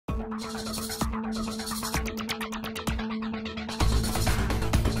I'm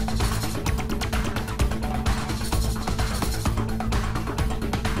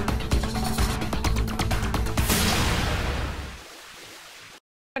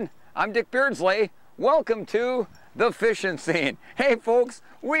Dick Beardsley. Welcome to the fishing scene. Hey folks,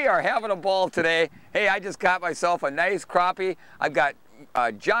 we are having a ball today. Hey, I just got myself a nice crappie. I've got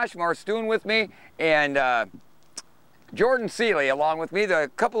Josh Marstoon with me and Jordan Seeley along with me.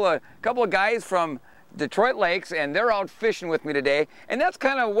 The couple of guys from Detroit Lakes, and they're out fishing with me today. And that's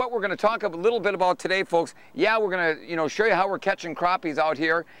kind of what we're going to talk a little bit about today, folks. Yeah, we're going to show you how we're catching crappies out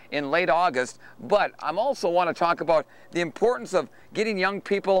here in late August, but I'm also want to talk about the importance of getting young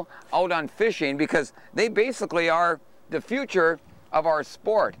people out on fishing, because they basically are the future of our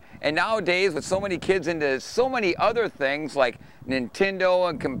sport. And nowadays, with so many kids into so many other things like Nintendo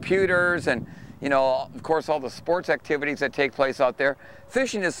and computers and, of course, all the sports activities that take place out there,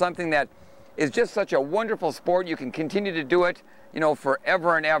 fishing is something that is just such a wonderful sport. You can continue to do it,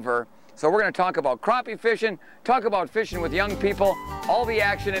 forever and ever. So we're going to talk about crappie fishing, talk about fishing with young people, all the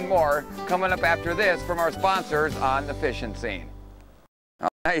action and more coming up after this from our sponsors on the fishing scene. Oh,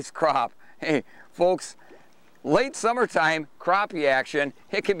 nice crop. Hey, folks, late summertime crappie action,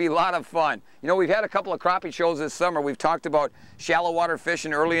 it can be a lot of fun. We've had a couple of crappie shows this summer. We've talked about shallow water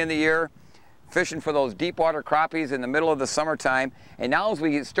fishing early in the year, fishing for those deep water crappies in the middle of the summertime. And now as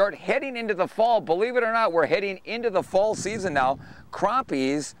we start heading into the fall, believe it or not, we're heading into the fall season now.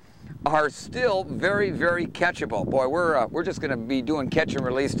 Crappies are still very, very catchable. Boy, we're just going to be doing catch and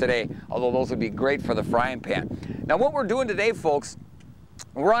release today, although those would be great for the frying pan. Now what we're doing today, folks,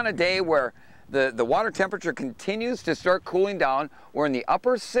 we're on a day where the water temperature continues to start cooling down. We're in the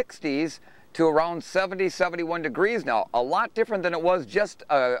upper 60s to around 70, 71 degrees now. A lot different than it was just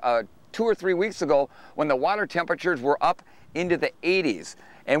 2 or 3 weeks ago when the water temperatures were up into the 80s.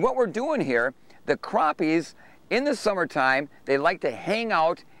 And what we're doing here, the crappies in the summertime, they like to hang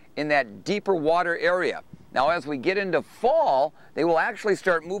out in that deeper water area. Now as we get into fall, they will actually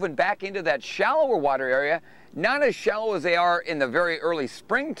start moving back into that shallower water area, not as shallow as they are in the very early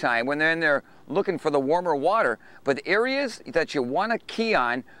springtime when they're in there looking for the warmer water, but the areas that you want to key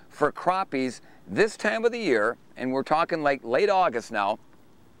on for crappies this time of the year, and we're talking like late August now,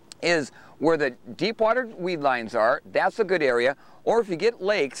 is where the deep water weed lines are. That's a good area. Or if you get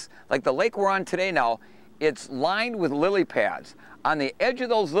lakes, like the lake we're on today now, it's lined with lily pads. On the edge of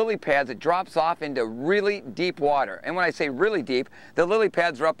those lily pads, it drops off into really deep water. And when I say really deep, the lily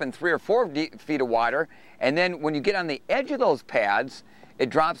pads are up in 3 or 4 feet of water. And then when you get on the edge of those pads,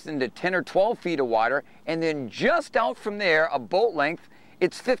 it drops into 10 or 12 feet of water. And then just out from there, a boat length,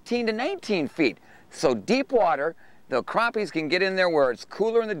 it's 15 to 19 feet. So deep water. The crappies can get in there where it's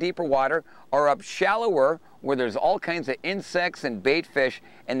cooler in the deeper water, or up shallower where there's all kinds of insects and bait fish,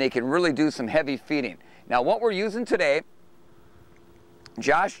 and they can really do some heavy feeding. Now what we're using today,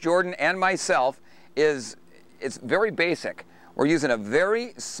 Josh, Jordan, and myself, it's very basic. We're using a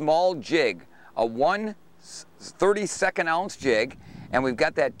very small jig, a 1 32nd ounce jig, and we've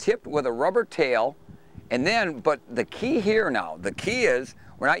got that tipped with a rubber tail. And then, but the key here now, the key is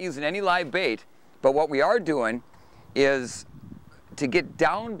we're not using any live bait, but what we are doing is to get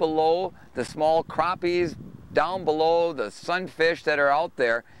down below the small crappies, down below the sunfish that are out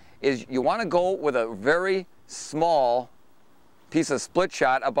there, is you want to go with a very small piece of split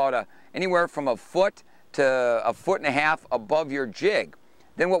shot, about anywhere from a foot to 1.5 feet above your jig.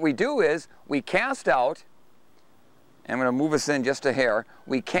 Then what we do is we cast out, and I'm going to move us in just a hair,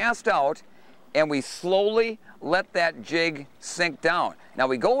 we cast out and we slowly let that jig sink down. Now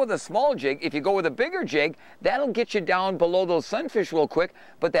we go with a small jig. If you go with a bigger jig, that'll get you down below those sunfish real quick,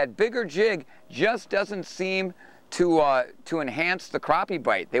 but that bigger jig just doesn't seem to enhance the crappie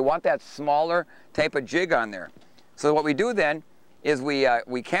bite. They want that smaller type of jig on there. So what we do then is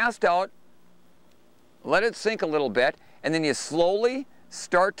we cast out, let it sink a little bit, and then you slowly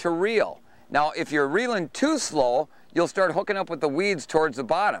start to reel. Now if you're reeling too slow, you'll start hooking up with the weeds towards the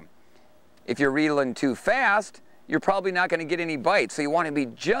bottom. If you're reeling too fast, you're probably not going to get any bite. So you want to be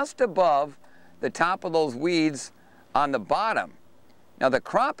just above the top of those weeds on the bottom. Now the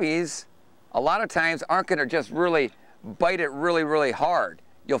crappies, a lot of times, aren't going to just really bite it really, really hard.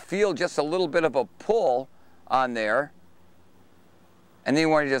 You'll feel just a little bit of a pull on there. And then you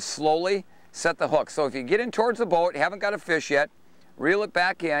want to just slowly set the hook. So if you get in towards the boat, haven't got a fish yet, reel it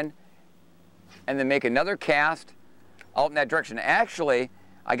back in, and then make another cast out in that direction. Actually,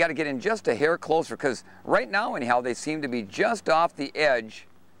 I got to get in just a hair closer, because right now anyhow they seem to be just off the edge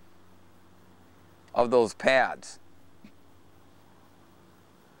of those pads.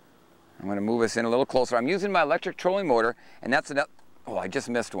 I'm going to move us in a little closer. I'm using my electric trolling motor, and that's Oh, I just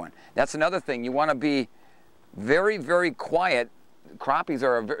missed one. That's another thing. You want to be very, very quiet. Crappies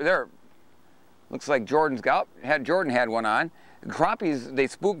are, they're, looks like Jordan had one on. Crappies, they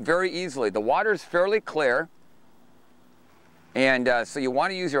spook very easily. The water's fairly clear. And so you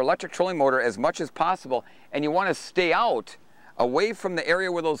want to use your electric trolling motor as much as possible, and you want to stay out away from the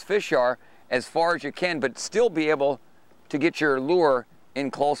area where those fish are as far as you can, but still be able to get your lure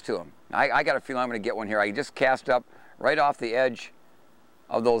in close to them. I got a feeling I'm going to get one here. I just cast up right off the edge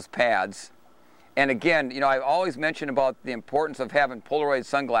of those pads. And again, you know, I've always mentioned about the importance of having Polaroid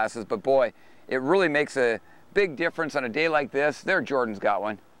sunglasses, but boy, it really makes a big difference on a day like this. There, Jordan's got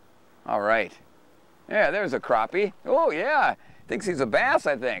one. All right. Yeah, there's a crappie. Oh, yeah. Thinks he's a bass,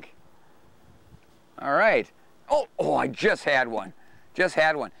 I think. All right. Oh, I just had one. Just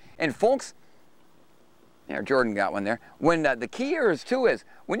had one. And folks, yeah, Jordan got one there. When the key here is, too, is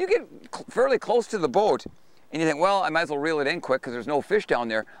when you get fairly close to the boat and you think, well, I might as well reel it in quick because there's no fish down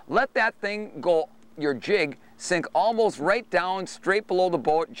there, let that thing go, your jig, sink almost right down, straight below the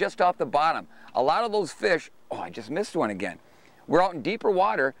boat, just off the bottom. A lot of those fish, oh, I just missed one again. We're out in deeper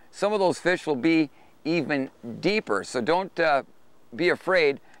water. Some of those fish will be even deeper. So don't be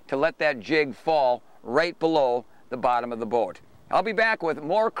afraid to let that jig fall right below the bottom of the boat. I'll be back with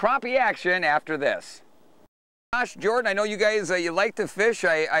more crappie action after this. Josh, Jordan, I know you guys, you like to fish.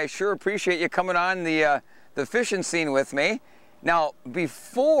 I sure appreciate you coming on the fishing scene with me. Now,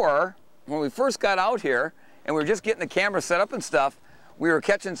 before, when we first got out here, and we were just getting the camera set up and stuff, we were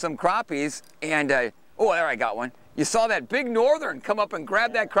catching some crappies, and, oh, there I got one. You saw that big northern come up and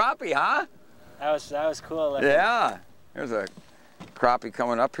grab that crappie, huh? That was cool. Yeah, there's a crappie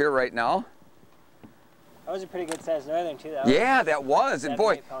coming up here right now. That was a pretty good sized northern too. That was. And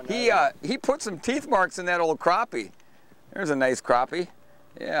boy, he put some teeth marks in that old crappie. There's a nice crappie.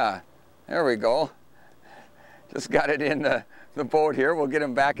 Yeah, there we go. Just got it in the boat here. We'll get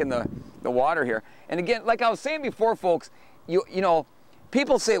him back in the water here. And again, like I was saying before, folks, you know,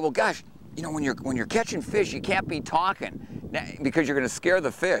 people say, well, gosh, you know, when you're catching fish, you can't be talking because you're going to scare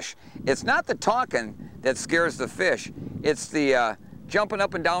the fish. It's not the talking that scares the fish. It's the jumping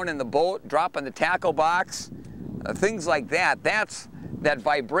up and down in the boat, dropping the tackle box, things like that. That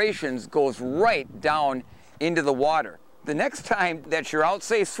vibrations goes right down into the water. The next time that you're out,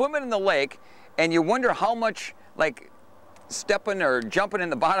 say, swimming in the lake, and you wonder how much, like, stepping or jumping in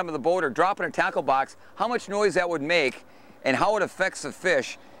the bottom of the boat or dropping a tackle box, how much noise that would make and how it affects the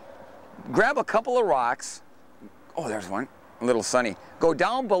fish, grab a couple of rocks. Oh, there's one, a little sunny. Go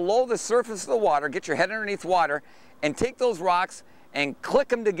down below the surface of the water, get your head underneath water, and take those rocks and click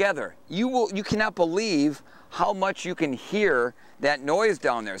them together. You cannot believe how much you can hear that noise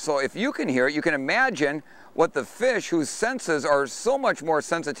down there. So if you can hear it, you can imagine what the fish, whose senses are so much more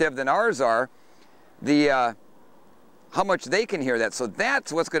sensitive than ours are, how much they can hear that. So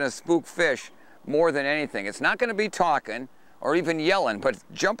that's what's going to spook fish more than anything. It's not going to be talking or even yelling, but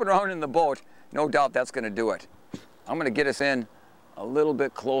jumping around in the boat, no doubt that's going to do it. I'm going to get us in a little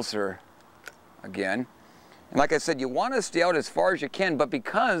bit closer again. And like I said, you want to stay out as far as you can, but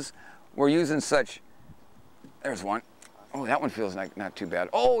because we're using such, there's one. Oh, that one feels like not too bad.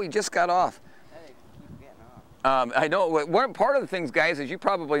 Oh, he just got off. I know, one part of the things, guys, as you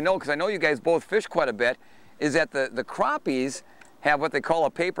probably know, because I know you guys both fish quite a bit, is that the crappies have what they call a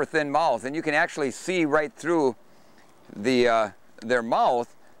paper-thin mouth, and you can actually see right through their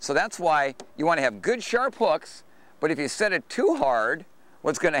mouth. So that's why you want to have good sharp hooks, but if you set it too hard,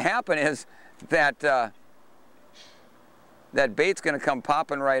 what's going to happen is that that bait's going to come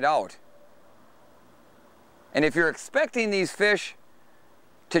popping right out. And if you're expecting these fish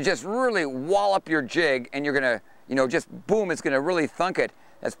to just really wallop your jig and you're going to, you know, just boom, it's going to really thunk it,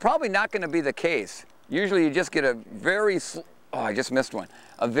 that's probably not going to be the case. Usually you just get a very, oh, I just missed one,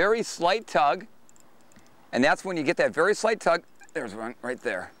 a very slight tug, and that's when you get that very slight tug. There's one right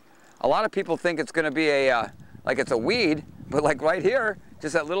there. A lot of people think it's going to be a, like it's a weed, but like right here,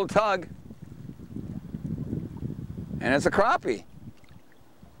 just that little tug, and it's a crappie.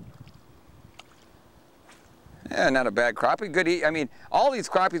 Yeah, not a bad crappie. Good eat. I mean, all these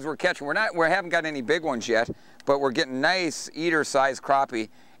crappies we're catching, we haven't got any big ones yet, but we're getting nice eater-sized crappie.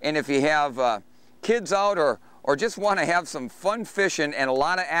 And if you have kids out or just want to have some fun fishing and a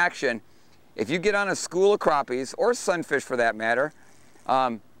lot of action, if you get on a school of crappies, or sunfish for that matter,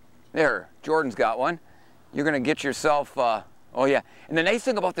 there, Jordan's got one. You're going to get yourself, oh yeah. And the nice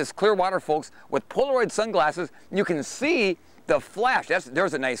thing about this clear water, folks, with Polaroid sunglasses, you can see the flash.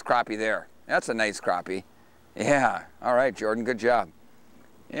 There's a nice crappie there. That's a nice crappie. Yeah, all right, Jordan, good job.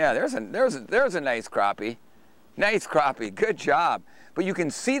 Yeah, there's a nice crappie. Nice crappie, good job. But you can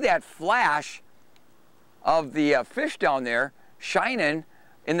see that flash of the fish down there shining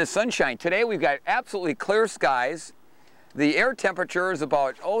in the sunshine. Today we've got absolutely clear skies. The air temperature is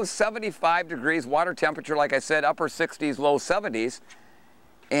about 75 degrees. Water temperature, like I said, upper 60s, low 70s.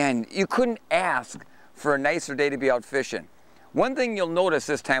 And you couldn't ask for a nicer day to be out fishing. One thing you'll notice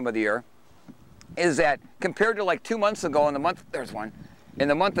this time of the year is that compared to like 2 months ago in the month, there's one, in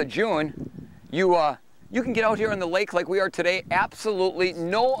the month of June, you can get out here on the lake like we are today. Absolutely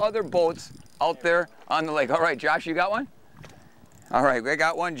no other boats out there on the lake. All right, Josh, you got one? All right, we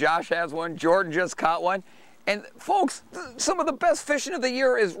got one. Josh has one. Jordan just caught one. And folks, some of the best fishing of the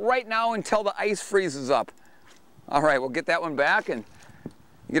year is right now until the ice freezes up. All right, we'll get that one back and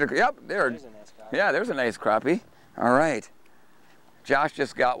get a, yep, there. There's a nice crappie. Yeah, there's a nice crappie. All right. Josh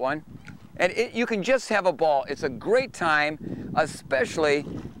just got one. And you can just have a ball. It's a great time, especially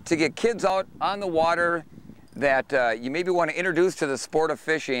to get kids out on the water that you maybe want to introduce to the sport of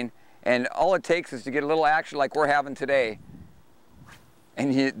fishing. And all it takes is to get a little action like we're having today.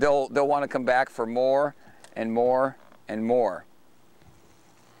 And they'll want to come back for more and more and more.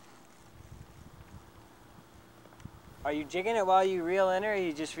 Are you jigging it while you reel in, or are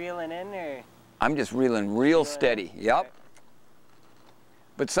you just reeling in, or? I'm just reeling real steady. Yep. Okay.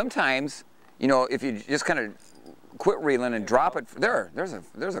 But sometimes, you know, if you just kind of quit reeling and drop it, there's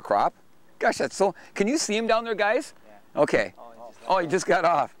a crop. Gosh, that's so. Can you see him down there, guys? Yeah. Okay. Oh, he just got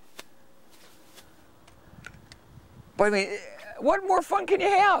off. But I mean, what more fun can you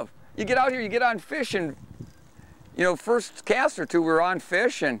have? You get out here, you get on fish, and you know, first cast or two, we're on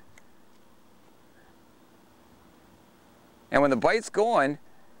fish, and when the bite's going,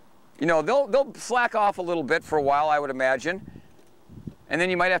 you know, they'll slack off a little bit for a while, I would imagine, and then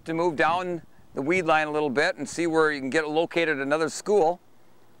you might have to move down the weed line a little bit and see where you can get located at another school,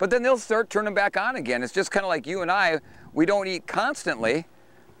 but then they'll start turning back on again. It's just kind of like you and I. We don't eat constantly,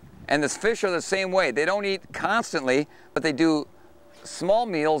 and the fish are the same way. They don't eat constantly, but they do small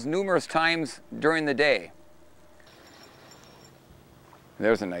meals numerous times during the day.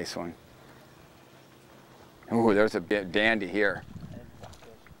 There's a nice one. Ooh, there's a bit dandy here.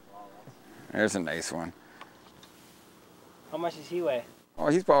 There's a nice one. How much does he weigh? Oh,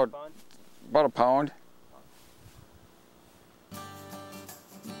 he's about a pound.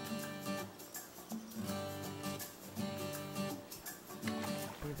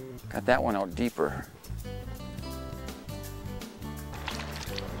 Got that one out deeper.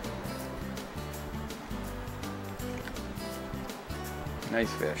 Nice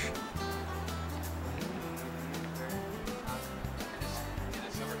fish.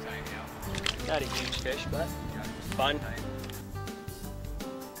 Not a huge fish, but fun.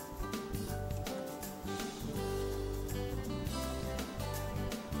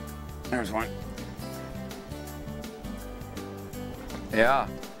 There's one. Yeah.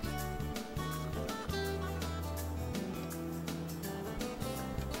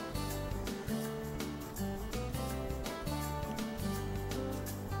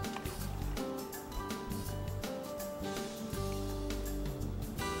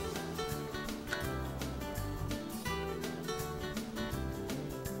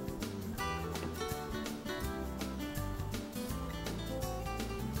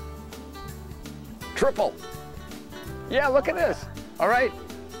 Triple. Yeah, look at this. All right.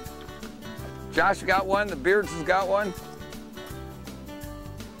 Josh got one. The Beardsley's got one.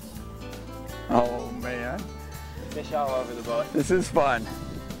 Oh, man. Fish all over the boat. This is fun.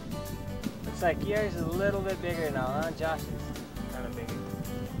 Looks like yours is a little bit bigger now, huh? Josh's kind of bigger.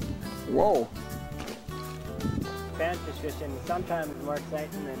 Whoa. Fanfish fishing is sometimes more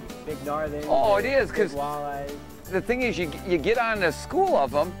exciting than big northern. Oh, it is, because walleyes. The thing is, you get on a school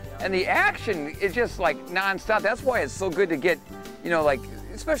of them, and the action is just like nonstop. That's why it's so good to get, you know, like,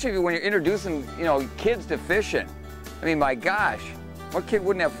 especially when you're introducing, you know, kids to fishing. I mean, my gosh, what kid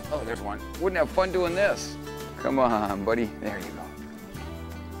wouldn't have, oh, there's one, wouldn't have fun doing this? Come on, buddy, there you go.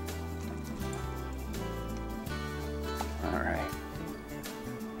 All right.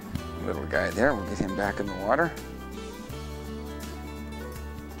 Little guy there, we'll get him back in the water.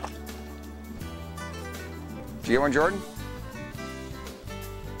 Did you get one, Jordan?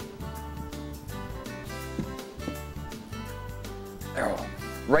 Oh,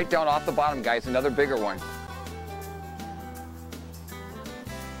 right down off the bottom, guys, another bigger one.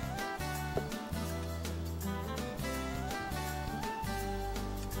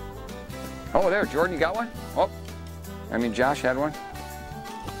 Oh, there, Jordan, you got one? Oh, I mean, Josh had one.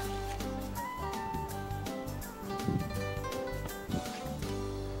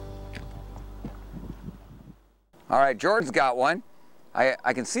 All right, Jordan's got one.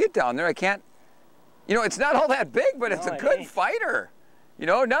 I can see it down there. I can't, you know, it's not all that big, but it's a good fighter. You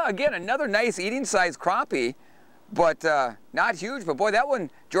know, now again, another nice eating size crappie, but not huge. But boy, that one,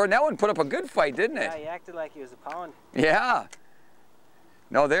 Jordan, that one put up a good fight, didn't it? Yeah, he acted like he was a pound. Yeah.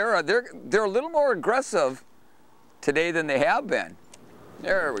 No, they're a little more aggressive today than they have been.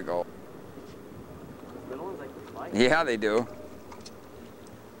 There we go. Little ones like to fight. Yeah, they do.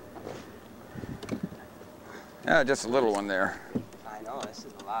 Yeah, just a little one there. I know, this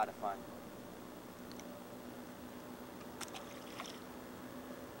is a lot of fun.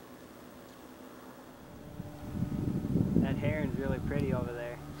 That heron's really pretty over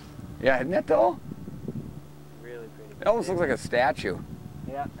there. Yeah, isn't it though? Really pretty. It almost looks like a statue.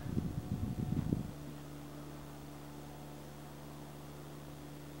 Yeah.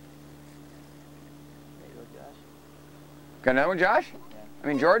 There you go, Josh. Got another one, Josh? Yeah. I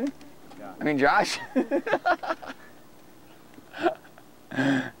mean, Jordan? Yeah. I mean, Josh?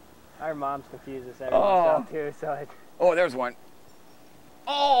 Our moms confuse us every once in a while too, so it... Oh, there's one.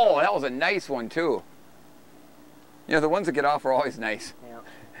 Oh, that was a nice one too. You know, the ones that get off are always nice. Yeah.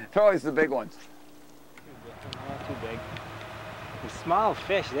 They're always the big ones. Not too big. The small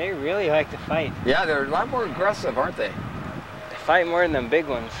fish, they really like to fight. Yeah, they're a lot more aggressive, aren't they? They fight more than them big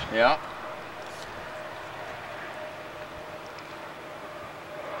ones. Yeah.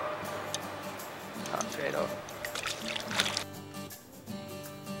 Pops right out.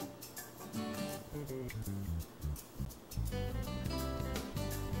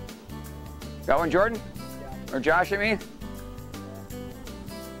 Got one, Jordan? Or Josh, I mean?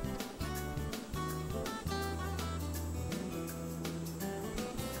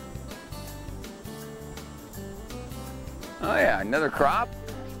 Oh yeah, another crop.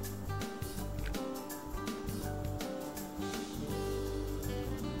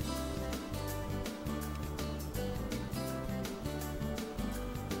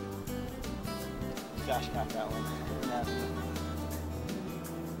 Josh got that one. Yeah.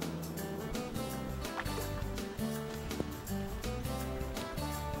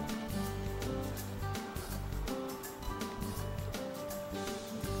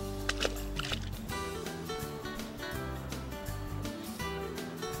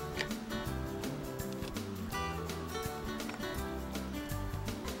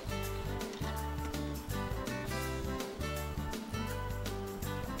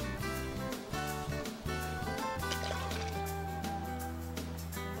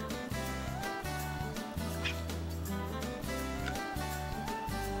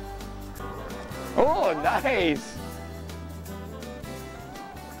 Oh, nice.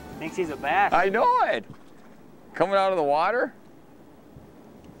 Thinks he's a bass. I know it. Coming out of the water.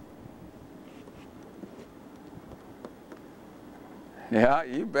 Yeah,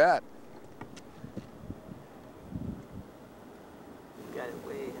 you bet. Got it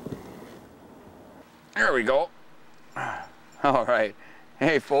way in there. There we go. All right.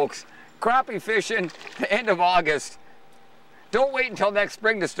 Hey, folks, crappie fishing, the end of August. Don't wait until next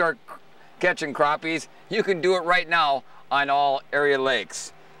spring to start catching crappies. You can do it right now on all area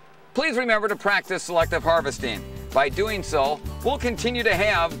lakes. Please remember to practice selective harvesting. By doing so, we'll continue to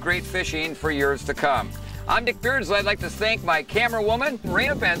have great fishing for years to come. I'm Dick Beardsley. I'd like to thank my camera woman,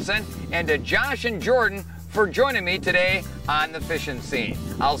 Marina Benson, and to Josh and Jordan for joining me today on the fishing scene.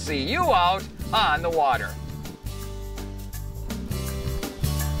 I'll see you out on the water.